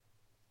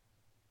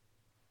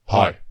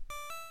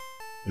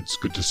It's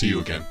good to see you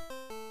again.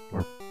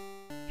 Or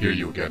hear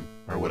you again,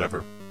 or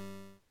whatever.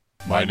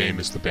 My name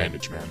is the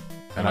Bandage Man,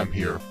 and I'm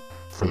here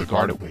for the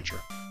Garnet Wager.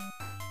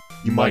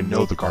 You might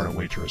know the Garnet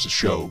Wager as a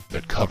show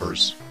that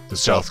covers the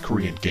South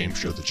Korean game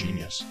show The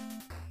Genius,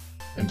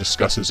 and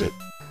discusses it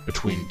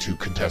between two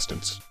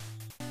contestants.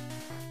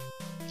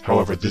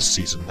 However, this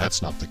season,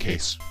 that's not the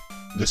case.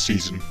 This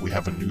season, we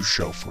have a new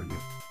show for you.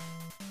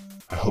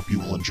 I hope you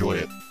will enjoy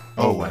it.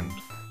 Oh, and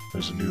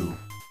there's a new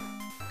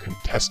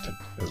contestant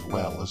as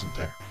well, isn't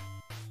there?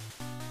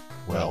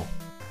 Well,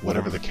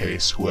 whatever the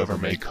case, whoever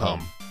may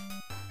come,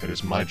 it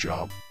is my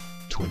job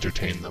to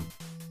entertain them,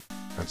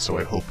 and so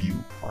I hope you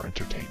are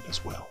entertained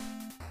as well.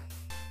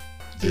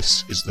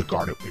 This is the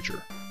Garnet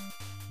Wager.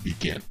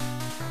 Begin.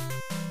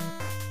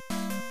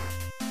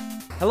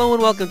 Hello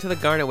and welcome to the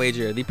Garnet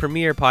Wager, the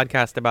premier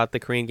podcast about the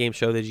Korean game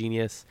show The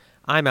Genius.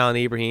 I'm Alan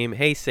Ibrahim.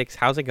 Hey, Six,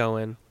 how's it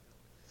going?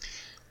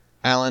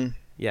 Alan,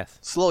 Yes.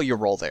 slow your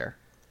roll there.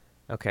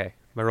 Okay.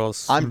 My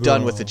roll's I'm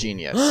done with The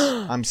Genius.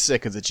 I'm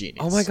sick of The Genius.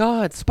 Oh my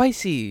god,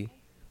 spicy.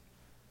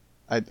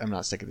 I'm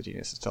not sick of The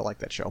Genius. I still like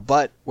that show.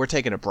 But we're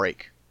taking a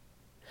break.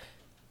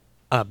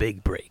 A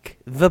big break.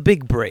 The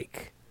big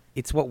break.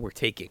 It's what we're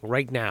taking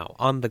right now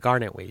on the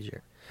Garnet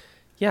Wager.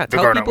 Yeah,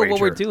 tell Garnet people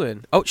what we're Wager.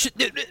 doing. Oh, shit.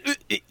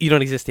 You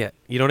don't exist yet.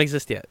 You don't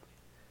exist yet.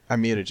 I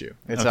muted you.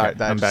 It's Okay, all right.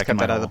 I I'm just back cut in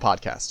my that out of the hole.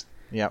 podcast.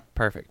 Yep.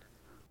 Perfect.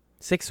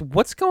 Six,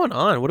 what's going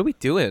on? What are we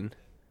doing?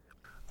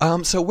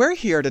 So we're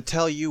here to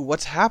tell you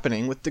what's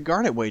happening with the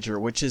Garnet Wager,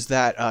 which is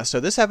that, so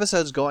this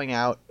episode's going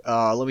out,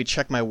 let me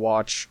check my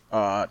watch,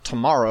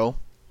 tomorrow,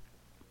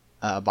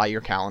 by your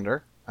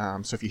calendar.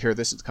 So if you hear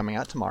this, it's coming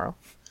out tomorrow.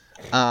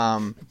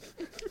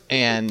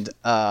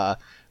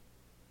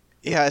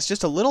 Yeah, it's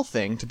just a little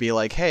thing to be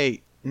like,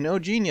 hey, no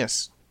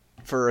Genius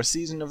for a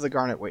season of the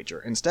Garnet Wager.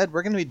 Instead,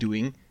 we're going to be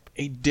doing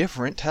a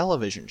different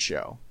television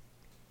show.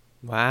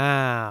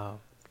 Wow.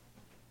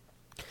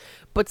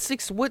 But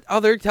Six, what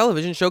other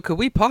television show could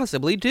we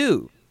possibly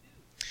do?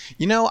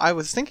 You know, I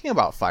was thinking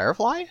about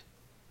Firefly.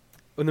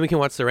 And then we can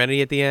watch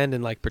Serenity at the end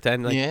and like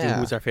pretend like Yeah.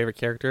 who's our favorite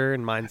character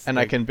and mine's And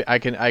like, I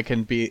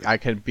can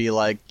be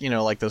like, you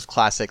know, like those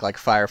classic like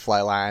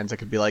Firefly lines. I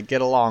could be like,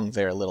 "Get along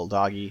there, little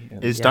doggy."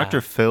 And Is Yeah.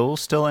 Dr. Phil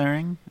still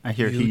airing? I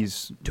hear You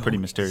he's pretty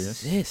don't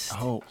mysterious. exist.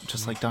 Oh,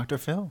 just like Dr.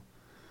 Phil.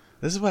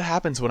 this is what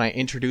happens when I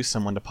introduce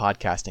someone to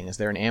podcasting: is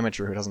they're an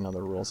amateur who doesn't know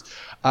the rules.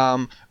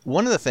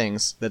 One of the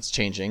things that's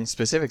changing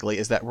specifically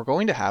is that we're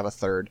going to have a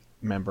third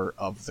member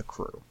of the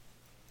crew.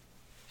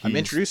 I'm He's-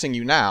 introducing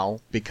you now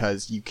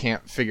because you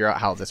can't figure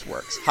out how this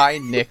works. Hi,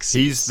 Nick.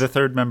 He's the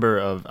third member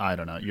of, I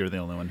don't know, you're the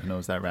only one who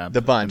knows that rap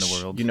the bunch. in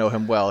the world. You know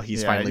him well.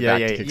 He's Yeah, finally yeah,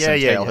 back yeah, to kick yeah, some yeah,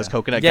 tail. yeah. His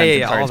coconut Yeah, guns yeah, and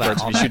yeah, fire all that,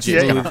 spirits. all If he that. shoots you, Yeah,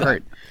 it's yeah. gonna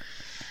hurt.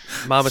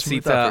 Mama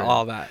Smooth Sita, operator.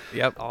 all that.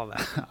 Yep, all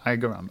that. I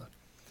Garamba.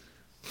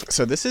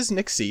 So this is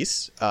Nick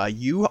Cease.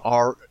 You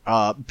are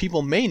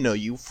people may know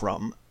you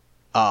from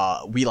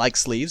We Like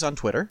Sleeves on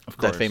Twitter, Of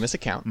that course. famous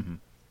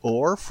account,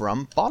 or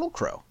from Bottle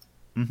Crow.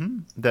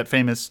 That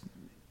famous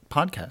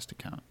podcast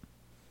account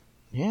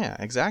Yeah,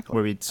 exactly.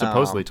 where we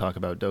supposedly talk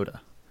about Dota.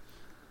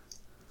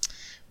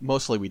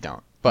 Mostly we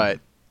don't, but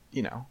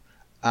you know.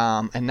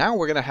 And now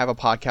we're gonna have a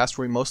podcast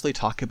where we mostly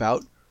talk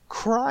about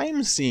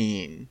Crime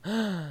Scene.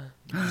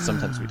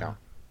 Sometimes we don't.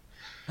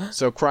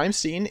 So Crime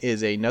Scene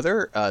is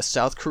another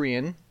South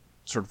Korean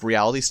sort of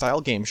reality-style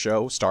game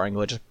show starring a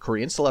bunch of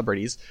Korean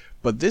celebrities,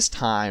 but this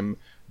time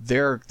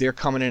they're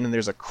coming in and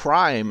there's a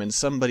crime and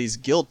somebody's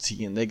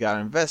guilty and they gotta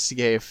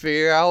investigate,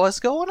 figure out what's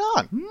going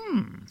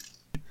on.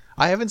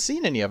 I haven't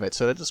seen any of it,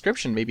 so the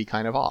description may be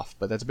kind of off,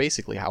 but that's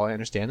basically how I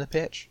understand the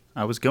pitch.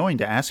 I was going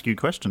to ask you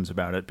questions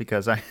about it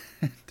because I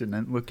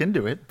didn't look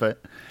into it,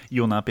 but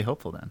you'll not be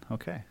helpful then.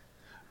 Okay.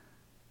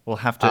 We'll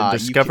have to You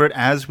discover it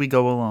as we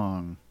go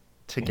along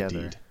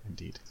together.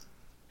 Indeed.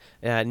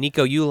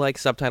 Nico, you like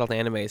subtitled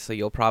anime, so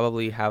you'll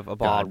probably have a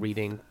ball God.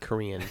 reading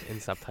Korean in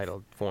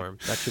subtitled form.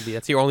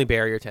 That's your only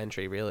barrier to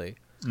entry, really.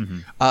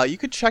 You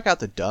could check out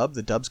the dub.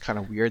 The dub's kind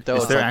of weird, though.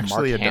 Is It's there like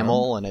actually Mark a dub?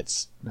 Hamill, and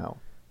it's... No.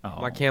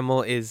 Oh. Mark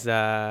Hamill is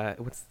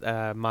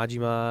Majima.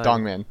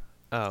 Dongman.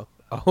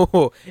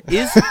 Oh,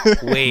 is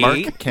wait,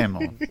 Mark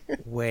Camel.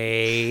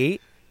 wait.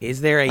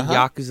 Is there a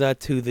Yakuza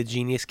to the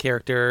Genius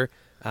character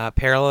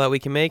parallel that we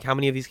can make? How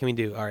many of these can we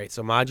do? All right,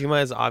 so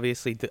Majima is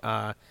obviously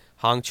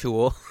Hong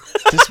Chul.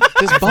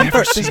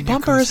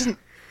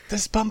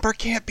 This bumper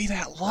can't be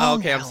that long. Oh,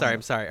 okay,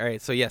 I'm sorry. All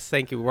right, so yes,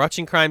 thank you. We're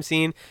watching Crime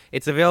Scene.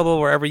 It's available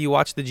wherever you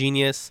watch The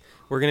Genius.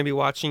 We're going to be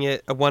watching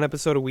it one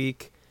episode a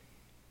week.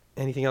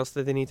 Anything else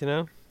that they need to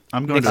know?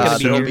 I'm going Nick's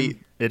to gonna be assume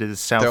here. it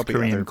is There'll South be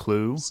Korean other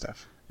Clue,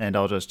 stuff. and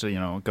I'll just,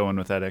 go in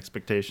with that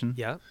expectation.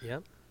 Yep.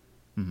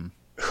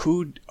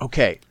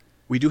 Okay,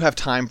 we do have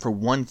time for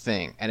one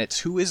thing, and it's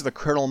who is the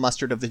Colonel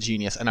Mustard of The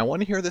Genius, and I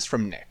want to hear this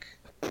from Nick.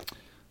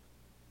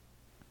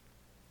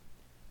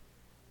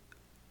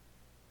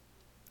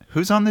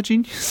 Who's on The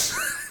Genius?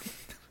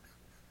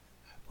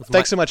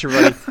 Thanks so much,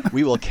 everybody.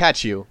 We will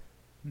catch you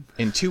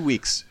in 2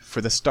 weeks for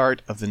the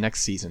start of the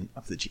next season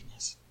of The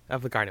Genius.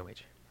 Of the Garnet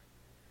Wager.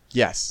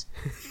 Yes,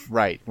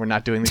 right. We're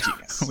not doing The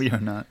Genius. We are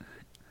not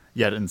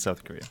yet in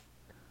South Korea.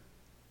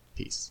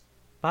 Peace.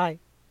 Bye.